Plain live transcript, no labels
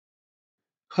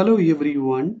Hello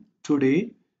everyone.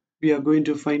 Today we are going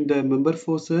to find the member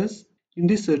forces in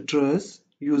this truss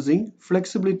using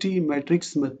flexibility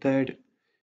matrix method.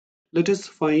 Let us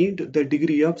find the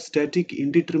degree of static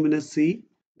indeterminacy,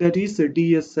 that is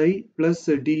DSI plus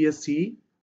DSE.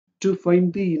 To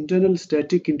find the internal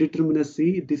static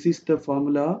indeterminacy, this is the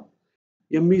formula.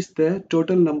 M is the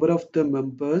total number of the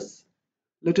members.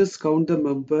 Let us count the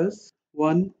members.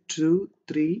 1, 2,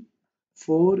 3,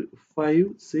 4, 5,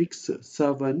 6,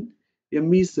 7.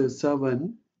 M is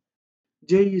 7.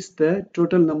 J is the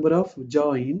total number of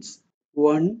joins.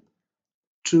 1,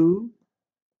 2,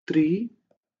 3,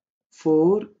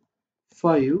 4,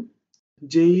 5.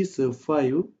 J is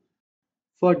 5.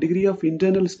 For degree of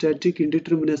internal static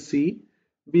indeterminacy,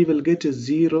 we will get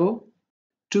 0.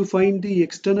 To find the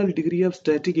external degree of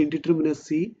static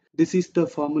indeterminacy, this is the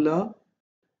formula.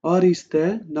 R is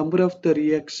the number of the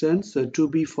reactions to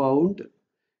be found.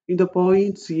 In the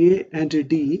points A and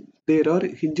D, there are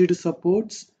hinged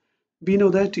supports. We know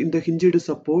that in the hinged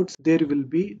supports, there will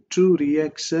be two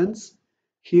reactions,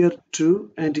 here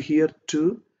 2 and here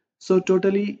 2. So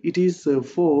totally it is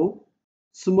 4.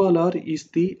 Small r is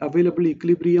the available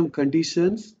equilibrium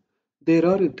conditions. There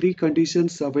are 3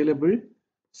 conditions available.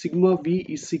 Sigma V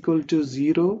is equal to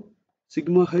 0,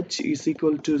 sigma H is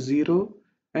equal to 0,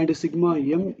 and sigma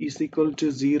M is equal to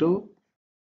 0.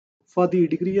 For the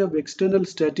degree of external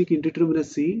static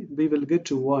indeterminacy, we will get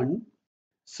 1.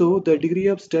 So the degree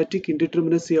of static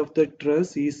indeterminacy of the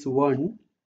truss is 1.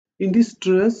 In this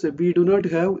truss, we do not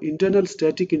have internal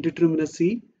static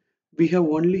indeterminacy. We have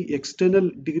only external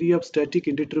degree of static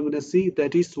indeterminacy,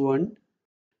 that is 1.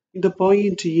 In the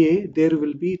point A, there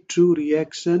will be 2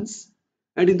 reactions.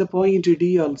 And in the point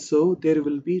D also, there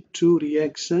will be 2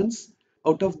 reactions.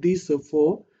 Out of these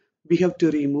 4, we have to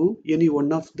remove any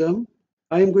one of them.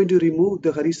 I am going to remove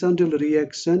the horizontal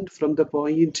reaction from the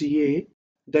point A,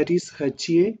 that is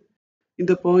HA. In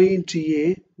the point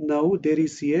A, now there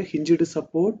is a hinged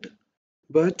support,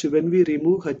 but when we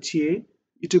remove HA,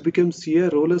 it becomes a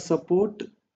roller support.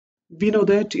 We know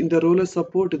that in the roller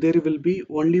support there will be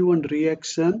only one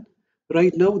reaction.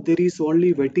 Right now there is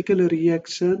only vertical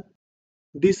reaction.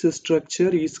 This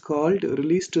structure is called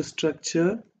released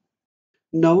structure.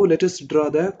 Now let us draw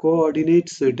the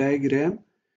coordinates diagram.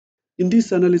 In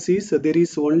this analysis, there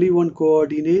is only one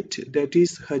coordinate, that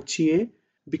is HA,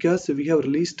 because we have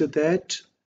released that.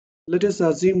 Let us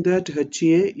assume that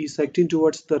HA is acting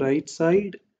towards the right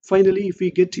side. Finally, if we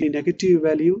get a negative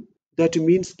value, that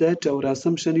means that our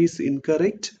assumption is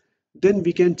incorrect. Then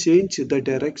we can change the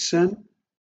direction.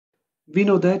 We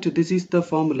know that this is the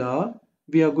formula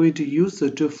we are going to use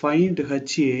to find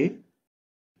HA.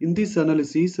 In this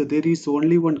analysis, there is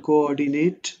only one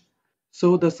coordinate.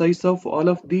 So the size of all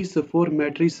of these 4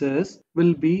 matrices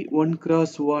will be 1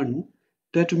 cross 1.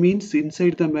 That means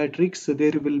inside the matrix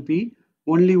there will be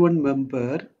only one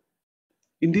member.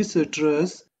 In this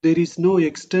truss, there is no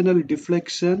external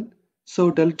deflection.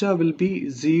 So delta will be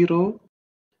 0.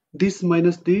 This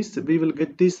minus this, we will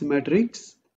get this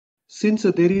matrix. Since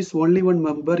there is only one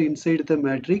member inside the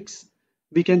matrix,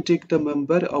 we can take the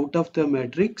member out of the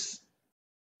matrix.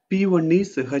 P1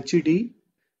 is HD.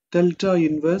 Delta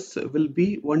inverse will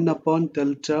be 1 upon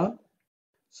delta.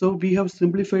 So we have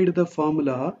simplified the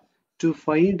formula to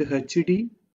find HD.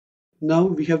 Now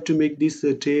we have to make this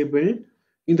table.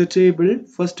 In the table,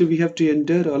 first we have to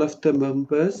enter all of the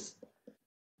members.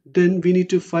 Then we need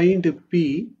to find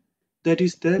P, that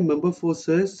is the member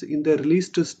forces in the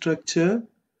released structure.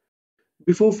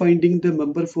 Before finding the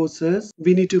member forces,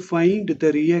 we need to find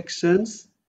the reactions.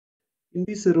 In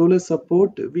this roller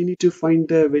support, we need to find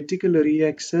the vertical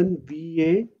reaction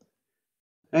VA,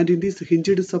 and in this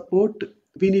hinged support,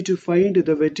 we need to find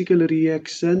the vertical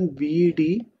reaction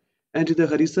VD and the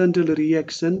horizontal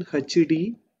reaction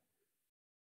HD.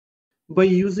 By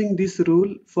using this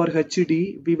rule for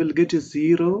HD, we will get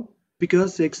 0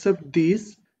 because except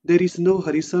this, there is no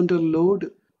horizontal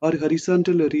load or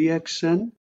horizontal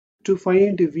reaction. To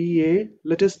find VA,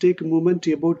 let us take moment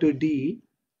about D.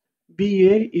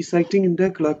 VA is acting in the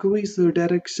clockwise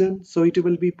direction, so it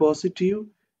will be positive,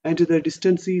 and the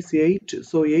distance is 8,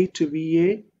 so 8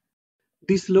 VA.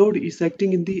 This load is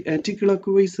acting in the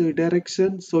anti-clockwise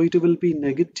direction, so it will be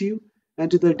negative, and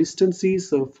the distance is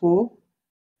 4.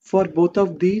 For both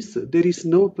of these, there is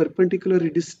no perpendicular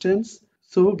distance,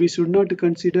 so we should not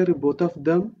consider both of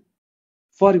them.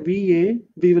 For VA,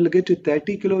 we will get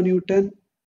 30 kN.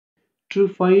 To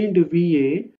find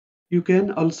VA, you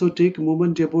can also take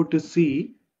moment about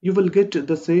C. You will get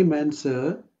the same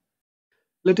answer.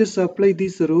 Let us apply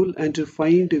this rule and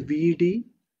find VD.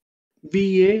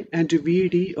 VA and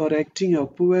VD are acting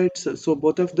upwards, so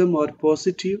both of them are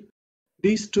positive.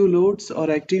 These two loads are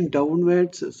acting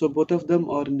downwards, so both of them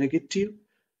are negative.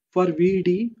 For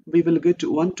VD, we will get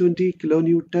 120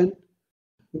 kilonewton.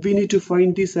 We need to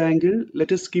find this angle.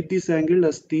 Let us keep this angle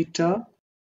as theta.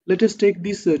 Let us take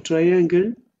this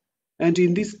triangle, and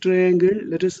in this triangle,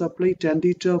 let us apply tan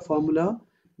theta formula.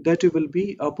 That will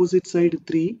be opposite side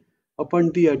 3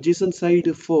 upon the adjacent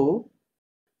side 4.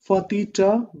 For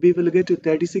theta, we will get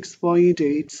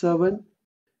 36.87.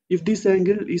 If this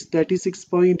angle is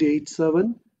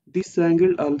 36.87, this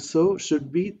angle also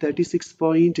should be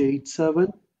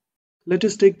 36.87. Let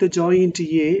us take the joint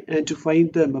A and to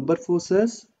find the member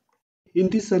forces. In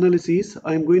this analysis,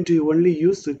 I am going to only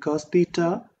use cos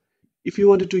theta. If you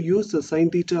wanted to use sin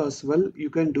theta as well, you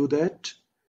can do that.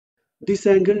 This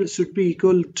angle should be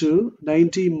equal to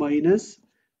 90 minus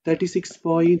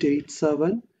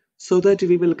 36.87, so that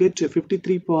we will get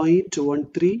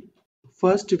 53.13.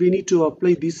 First, we need to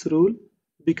apply this rule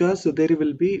because there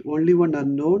will be only one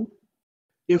unknown.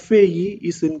 FAE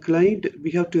is inclined.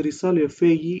 We have to resolve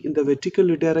FAE in the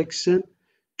vertical direction.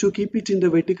 To keep it in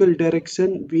the vertical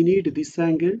direction, we need this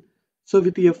angle. So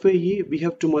with FAE, we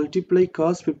have to multiply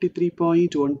cos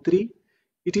 53.13.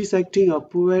 It is acting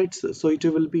upwards, so it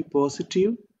will be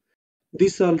positive.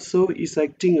 This also is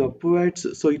acting upwards,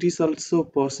 so it is also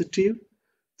positive.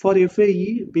 For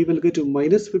FAE, we will get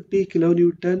minus 50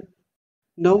 kilonewton.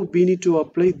 Now we need to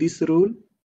apply this rule.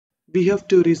 We have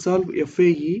to resolve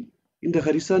FAE in the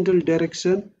horizontal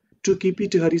direction. To keep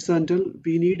it horizontal,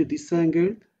 we need this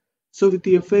angle. So with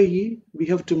the FAE, we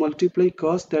have to multiply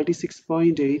cos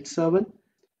 36.87.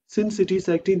 Since it is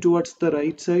acting towards the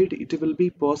right side, it will be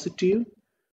positive.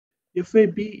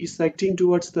 FAB is acting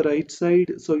towards the right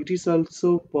side, so it is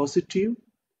also positive.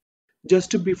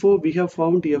 Just before we have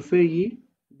found FAE,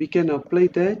 we can apply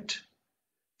that.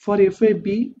 For FAB,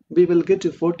 we will get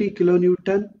 40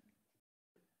 kilonewton.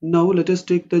 Now let us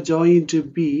take the joint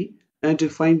B and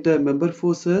find the member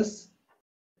forces.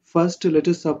 First, let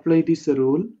us apply this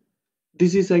rule.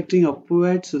 This is acting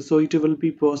upwards, so it will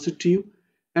be positive,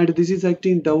 and this is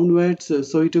acting downwards,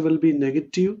 so it will be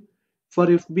negative. For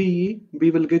FBE, we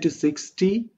will get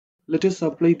 60. Let us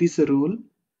apply this rule.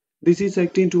 This is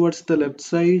acting towards the left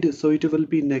side, so it will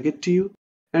be negative,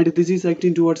 and this is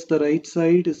acting towards the right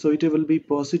side, so it will be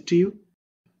positive.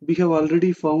 We have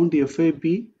already found FAB.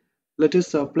 Let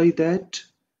us apply that.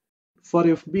 For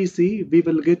FBC, we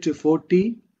will get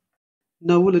 40.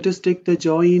 Now let us take the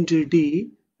joint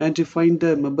D and find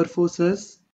the member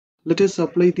forces. Let us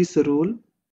apply this rule.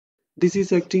 This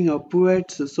is acting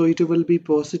upwards, so it will be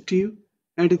positive,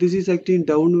 and this is acting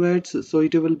downwards, so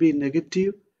it will be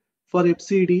negative. For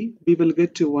FCD, we will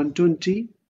get 120.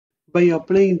 By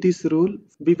applying this rule,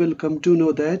 we will come to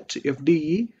know that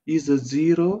FDE is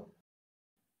 0.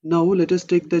 Now let us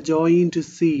take the joint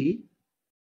C.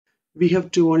 We have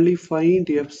to only find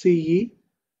FCE.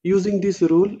 Using this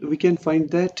rule, we can find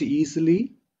that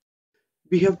easily.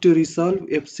 We have to resolve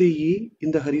FCE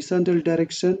in the horizontal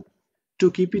direction. To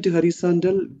keep it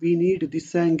horizontal, we need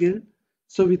this angle.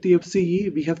 So with the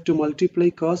FCE, we have to multiply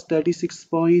cos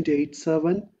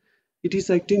 36.87. It is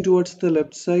acting towards the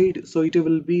left side, so it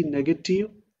will be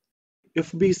negative.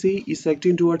 FBC is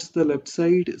acting towards the left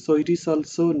side, so it is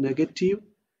also negative.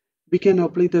 We can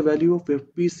apply the value of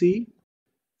FBC.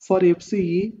 For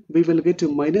FCE, we will get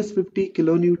minus 50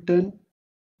 kilonewton.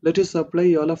 Let us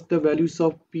apply all of the values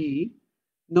of P.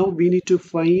 Now we need to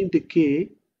find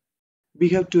K. We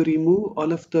have to remove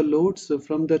all of the loads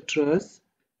from the truss,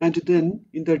 and then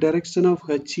in the direction of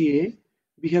HA,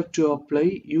 we have to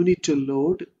apply unit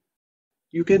load.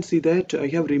 You can see that I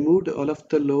have removed all of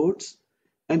the loads,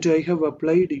 and I have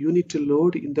applied unit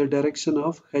load in the direction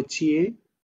of HA.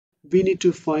 We need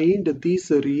to find these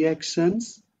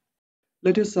reactions.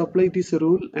 Let us apply this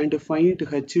rule and find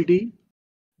HD.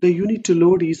 The unit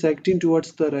load is acting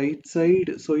towards the right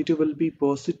side, so it will be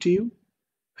positive.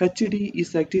 HD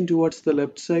is acting towards the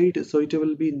left side, so it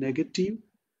will be negative.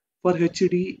 For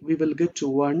HD, we will get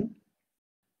 1.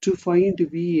 To find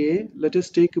VA, let us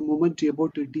take a moment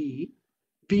about D.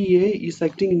 VA is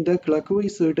acting in the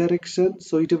clockwise direction,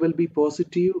 so it will be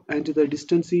positive, and the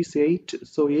distance is 8,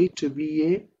 so 8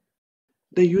 VA.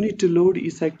 The unit load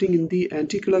is acting in the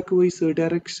anti-clockwise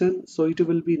direction, so it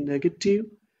will be negative,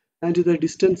 and the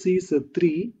distance is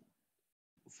 3.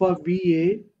 For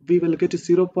VA, we will get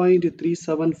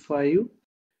 0.375.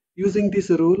 Using this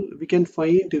rule, we can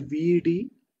find VD.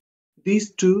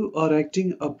 These two are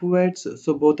acting upwards,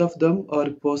 so both of them are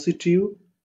positive.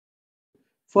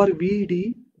 For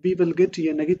VD, we will get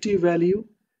a negative value.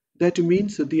 That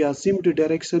means the assumed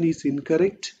direction is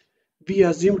incorrect. We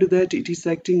assumed that it is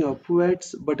acting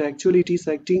upwards, but actually it is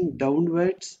acting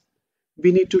downwards.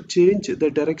 we need to change the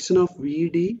direction of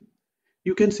VD.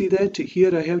 You can see that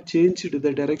here I have changed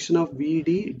the direction of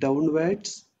VD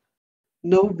downwards.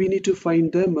 Now we need to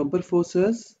find the member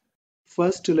forces.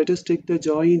 First, let us take the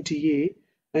joint A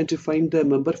and to find the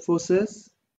member forces.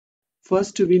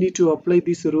 First, we need to apply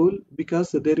this rule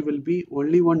because there will be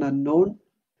only one unknown.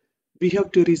 We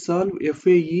have to resolve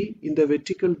FAE in the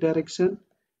vertical direction.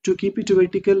 To keep it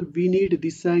vertical, we need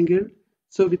this angle.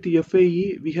 So with the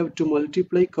FAE, we have to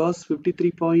multiply cos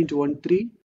 53.13.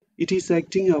 It is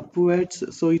acting upwards,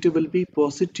 so it will be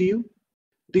positive.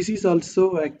 This is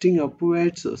also acting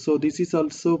upwards, so this is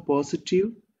also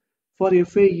positive. For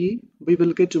FAE, we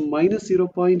will get minus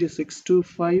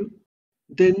 0.625.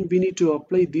 Then we need to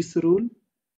apply this rule.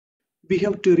 We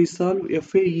have to resolve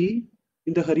FAE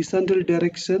in the horizontal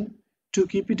direction. To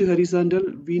keep it horizontal,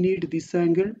 we need this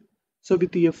angle. So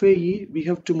with the FAE, we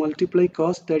have to multiply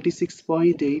cos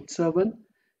 36.87.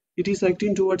 It is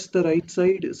acting towards the right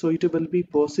side, so it will be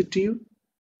positive.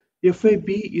 FAB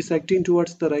is acting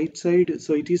towards the right side,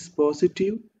 so it is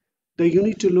positive. The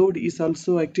unit load is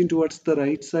also acting towards the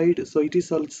right side, so it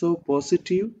is also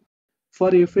positive.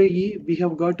 For FAE, we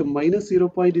have got minus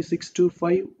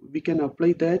 0.625. We can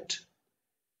apply that.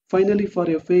 Finally, for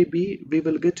FAB, we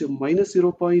will get minus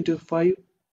 0.5.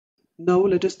 Now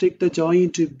let us take the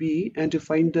joint B and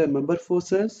find the member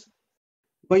forces.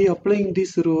 By applying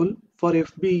this rule, for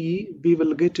FBE, we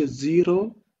will get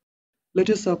 0. Let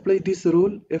us apply this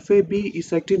rule. FAB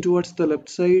is acting towards the left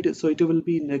side, so it will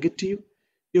be negative.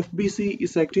 FBC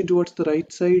is acting towards the right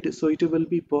side, so it will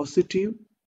be positive.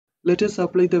 Let us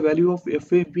apply the value of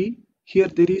FAB. Here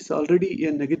there is already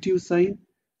a negative sign,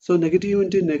 so negative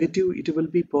into negative, it will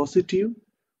be positive.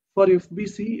 For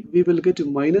FBC, we will get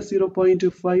minus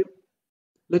 0.5.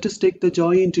 Let us take the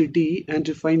joint D and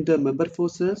find the member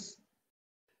forces.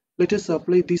 Let us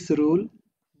apply this rule.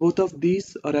 Both of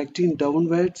these are acting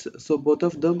downwards, so both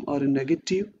of them are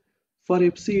negative. For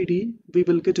FCD, we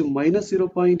will get minus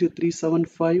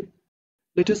 0.375.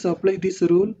 Let us apply this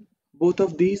rule. Both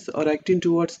of these are acting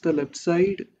towards the left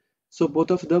side, so both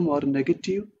of them are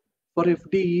negative. For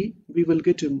FDE, we will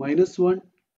get minus 1.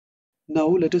 Now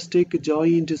let us take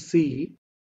joint C.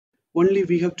 Only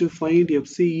we have to find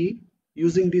FCE.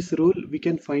 Using this rule, we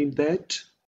can find that.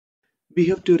 We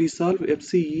have to resolve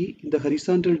FCE in the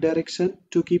horizontal direction.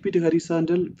 To keep it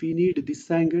horizontal, we need this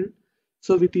angle.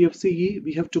 So with the FCE,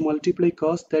 we have to multiply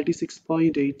cos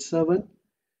 36.87.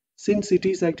 Since it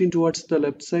is acting towards the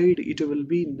left side, it will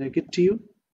be negative.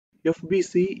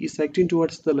 FBC is acting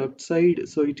towards the left side,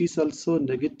 so it is also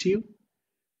negative.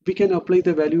 We can apply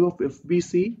the value of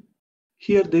FBC.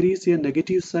 Here there is a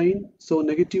negative sign, so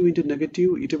negative into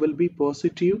negative, it will be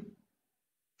positive.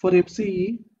 For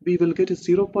FCE, we will get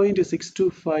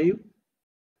 0.625.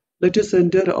 Let us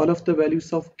enter all of the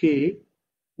values of K.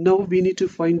 Now we need to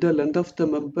find the length of the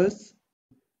members.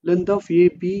 Length of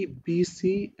AB,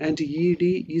 BC and ED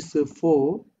is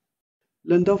 4.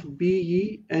 Length of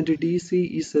BE and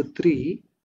DC is 3.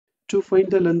 To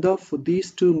find the length of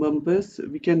these two members,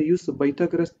 we can use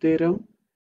Pythagoras theorem.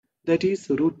 That is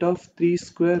root of 3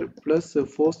 square plus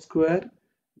 4 square.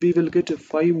 We will get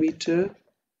 5 meter.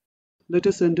 Let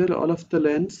us enter all of the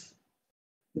lengths.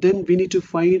 Then we need to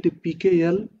find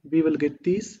PKL. We will get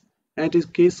this.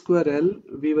 And K square L.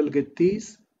 We will get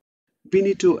this. We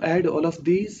need to add all of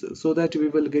these so that we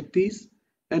will get this,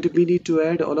 and we need to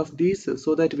add all of these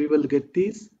so that we will get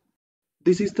this.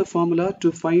 This is the formula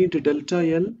to find delta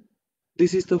L.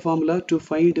 This is the formula to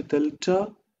find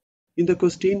delta. In the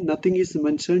question, nothing is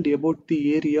mentioned about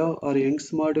the area or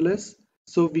Young's modulus,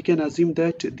 so we can assume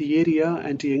that the area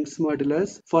and Young's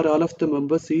modulus for all of the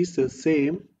members is the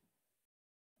same.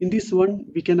 In this one,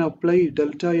 we can apply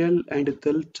delta L and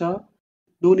delta.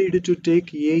 No need to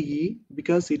take AE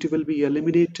because it will be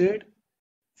eliminated.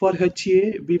 For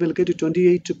HA, we will get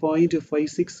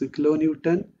 28.56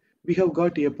 kilonewton. We have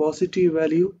got a positive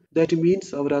value. That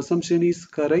means our assumption is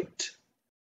correct.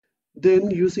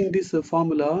 Then using this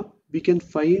formula, we can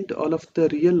find all of the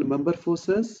real member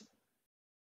forces.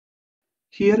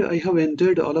 Here I have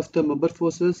entered all of the member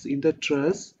forces in the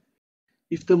truss.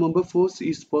 If the member force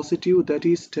is positive, that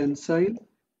is tensile,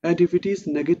 and if it is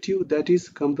negative, that is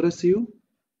compressive.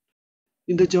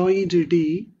 In the joint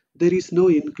D, there is no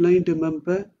inclined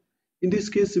member. In this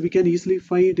case, we can easily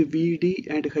find VD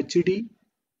and HD.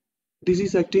 This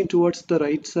is acting towards the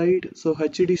right side, so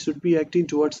HD should be acting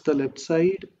towards the left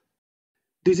side.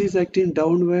 This is acting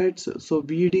downwards, so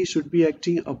VD should be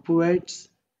acting upwards.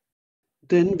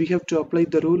 Then we have to apply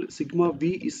the rule sigma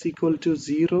V is equal to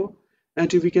 0,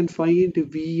 and we can find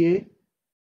VA.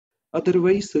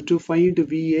 Otherwise, to find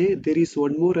VA, there is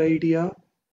one more idea.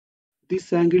 This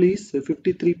angle is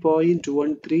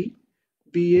 53.13.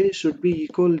 BA should be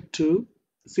equal to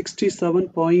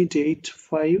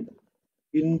 67.85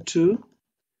 into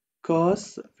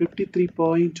cos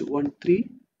 53.13.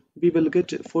 We will get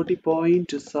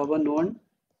 40.71.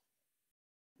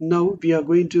 Now we are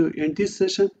going to end this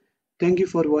session. Thank you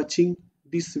for watching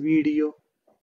this video.